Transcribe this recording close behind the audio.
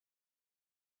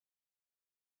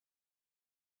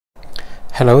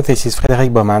Hello, this is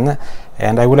Frédéric Baumann,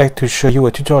 and I would like to show you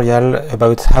a tutorial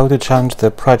about how to change the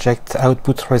project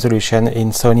output resolution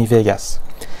in Sony Vegas.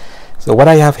 So what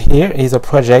I have here is a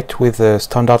project with a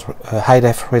standard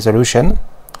high-def resolution,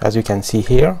 as you can see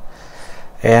here,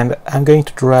 and I'm going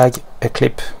to drag a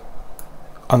clip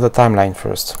on the timeline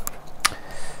first.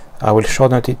 I will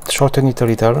shorten it a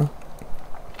little,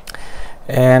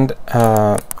 and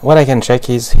what I can check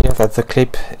is here that the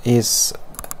clip is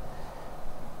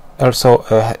also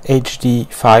a HD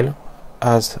file,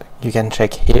 as you can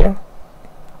check here.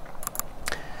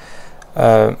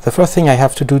 The first thing I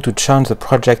have to do to change the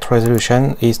project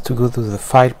resolution is to go to the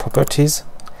file properties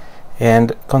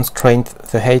and constrain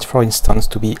the height, for instance,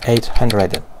 to be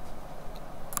 800.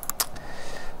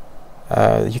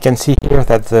 You can see here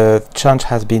that the change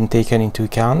has been taken into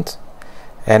account,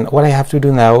 and what I have to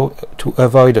do now to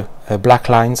avoid black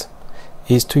lines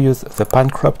is to use the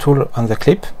pan crop tool on the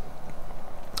clip.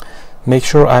 Make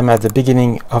sure I'm at the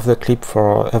beginning of the clip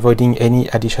for avoiding any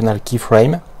additional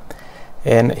keyframe,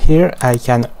 and here I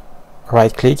can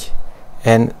right click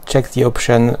and check the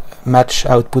option match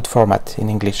output format in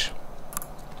English.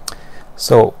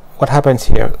 So what happens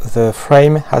here, the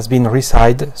frame has been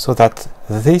resized so that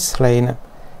this lane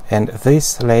and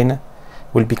this lane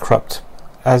will be cropped.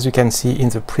 As you can see in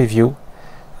the preview,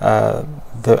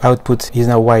 the output is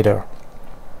now wider.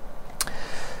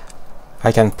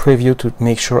 I can preview to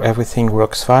make sure everything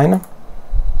works fine.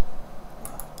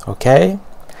 Okay,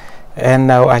 and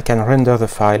now I can render the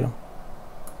file.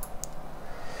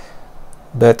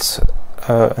 But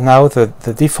now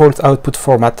the default output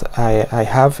format I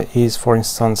have is, for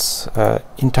instance,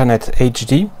 Internet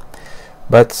HD,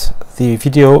 but the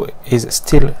video is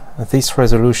still this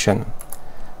resolution.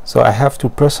 So I have to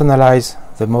personalize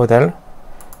the model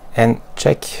and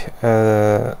check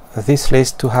this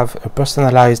list to have a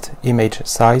personalized image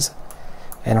size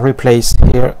and replace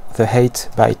here the height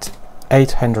by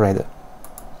 800.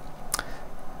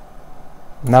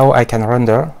 Now I can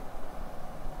render.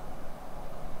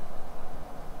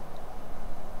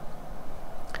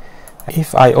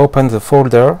 If I open the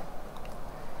folder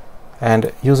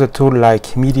and use a tool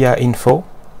like Media Info,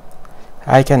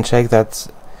 I can check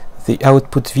that the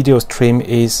output video stream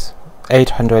is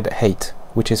 808,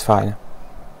 which is fine.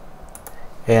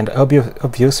 And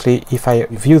obviously, if I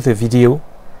view the video,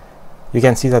 you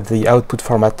can see that the output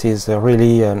format is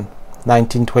really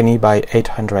 1920 by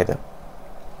 800.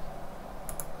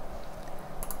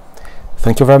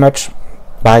 Thank you very much.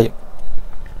 Bye.